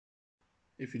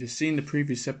If you'd have seen the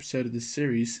previous episode of this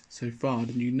series so far,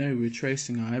 then you know we're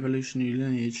tracing our evolutionary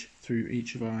lineage through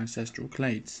each of our ancestral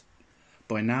clades.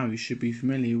 By now you should be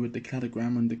familiar with the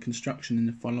cladogram under construction in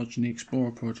the Phylogeny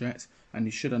Explorer project, and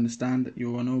you should understand that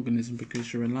you're an organism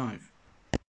because you're alive.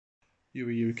 You're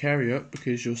a eukaryote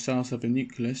because your cells have a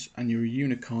nucleus, and you're a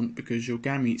uniconte because your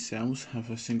gamete cells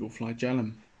have a single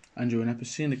flagellum, and you're an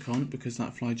epicenocont because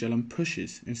that flagellum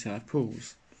pushes instead of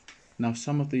pulls. Now,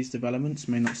 some of these developments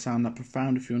may not sound that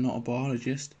profound if you're not a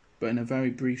biologist, but in a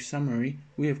very brief summary,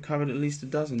 we have covered at least a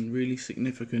dozen really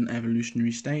significant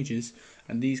evolutionary stages,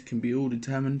 and these can be all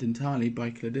determined entirely by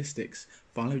cladistics,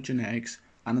 phylogenetics,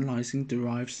 analysing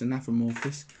derived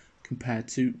synapomorphisms compared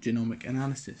to genomic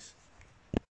analysis.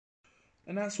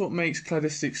 And that's what makes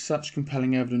cladistics such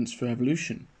compelling evidence for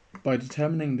evolution. By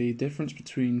determining the difference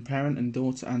between parent and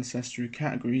daughter ancestry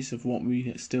categories of what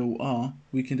we still are,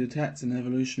 we can detect an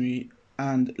evolutionary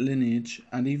and lineage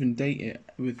and even date it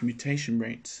with mutation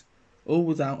rates, all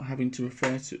without having to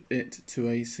refer to it to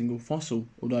a single fossil,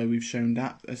 although we've shown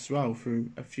that as well through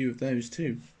a few of those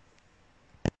too.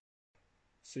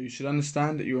 So you should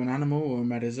understand that you're an animal or a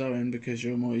metazoan because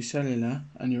you're multicellular,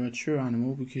 and you're a true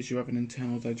animal because you have an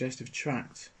internal digestive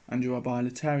tract, and you are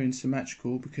bilaterally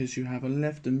symmetrical because you have a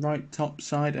left and right, top,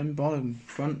 side and bottom,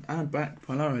 front and back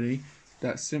polarity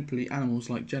that simply animals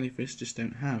like jellyfish just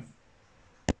don't have.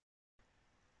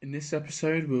 In this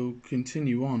episode we'll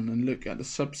continue on and look at the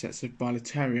subsets of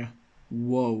bilateria.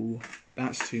 Whoa,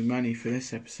 that's too many for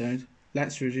this episode.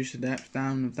 Let's reduce the depth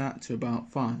down of that to about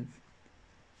 5.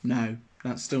 No,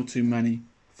 that's still too many.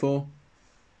 4?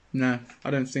 No,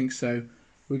 I don't think so.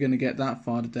 We're going to get that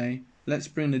far today. Let's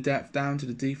bring the depth down to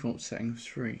the default setting of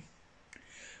 3.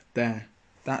 There,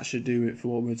 that should do it for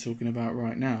what we're talking about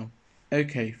right now.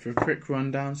 Okay, for a quick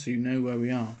rundown so you know where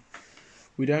we are.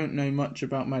 We don't know much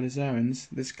about metazoans.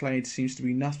 This clade seems to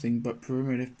be nothing but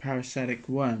primitive parasitic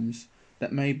worms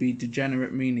that may be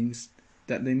degenerate, meaning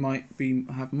that they might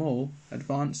have more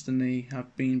advanced than they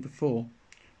have been before,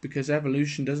 because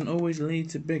evolution doesn't always lead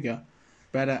to bigger,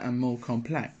 better and more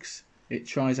complex. It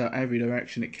tries out every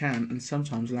direction it can, and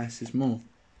sometimes less is more.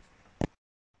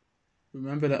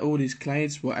 Remember that all these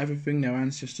clades were everything their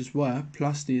ancestors were,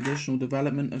 plus the additional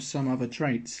development of some other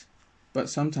traits. But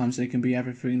sometimes they can be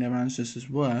everything their ancestors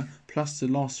were, plus the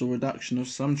loss or reduction of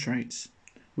some traits,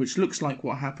 which looks like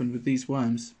what happened with these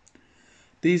worms.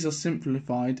 These are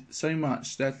simplified so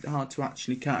much they're hard to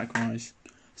actually categorize.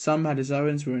 Some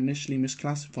metazoans were initially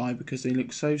misclassified because they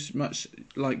look so much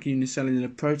like unicellular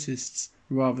protists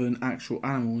rather than actual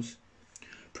animals.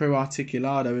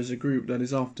 Proarticulata is a group that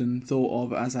is often thought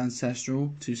of as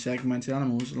ancestral to segmented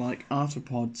animals like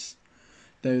arthropods,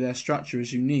 though their structure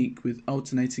is unique with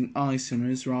alternating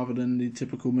isomers rather than the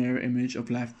typical mirror image of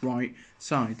left-right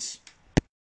sides,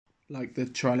 like the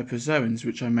trilophozoans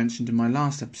which I mentioned in my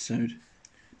last episode.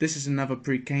 This is another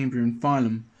Precambrian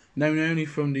phylum, known only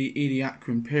from the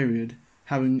Ediacaran period,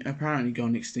 having apparently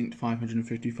gone extinct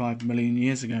 555 million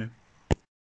years ago.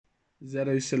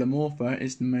 Xenocoelomorpha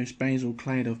is the most basal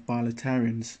clade of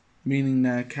bilaterians, meaning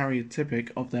they're karyotypic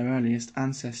of their earliest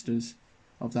ancestors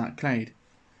of that clade.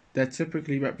 They're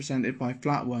typically represented by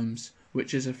flatworms,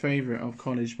 which is a favourite of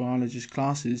college biologist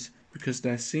classes because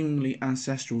they're seemingly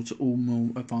ancestral to all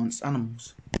more advanced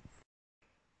animals.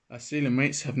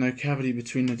 Coelomates have no cavity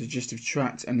between the digestive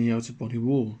tract and the outer body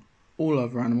wall. All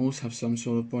other animals have some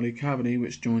sort of body cavity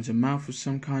which joins a mouth of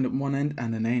some kind at one end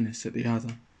and an anus at the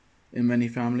other. In many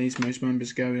families, most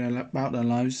members go about their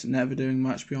lives never doing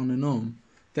much beyond the norm.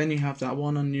 Then you have that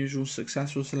one unusual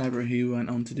successful celebrity who went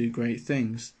on to do great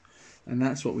things. And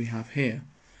that's what we have here.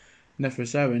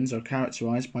 Nephrozoans are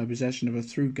characterized by possession of a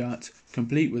through gut,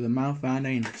 complete with a mouth and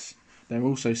anus. They're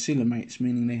also coelomates,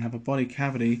 meaning they have a body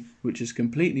cavity which is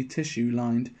completely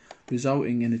tissue-lined,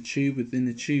 resulting in a tube within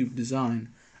the tube design.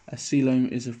 A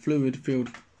coelom is a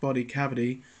fluid-filled body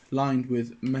cavity lined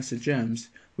with mesoderms,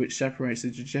 which separates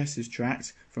the digestive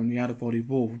tract from the outer body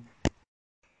wall.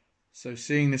 So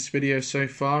seeing this video so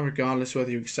far, regardless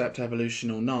whether you accept evolution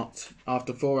or not,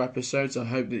 after 4 episodes I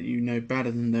hope that you know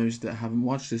better than those that haven't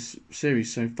watched this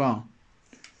series so far.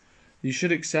 You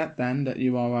should accept then that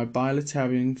you are a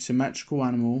bilaterian symmetrical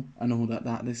animal and all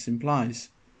that this implies.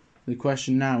 The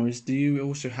question now is, do you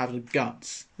also have the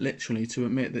guts, literally, to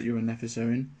admit that you're a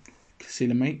Nephrozoan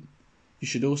coelomate? You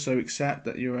should also accept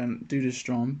that you're a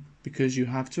Deuterostrom, because you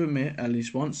have to admit at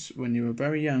least once when you were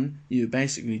very young you were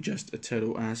basically just a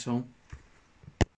turtle asshole.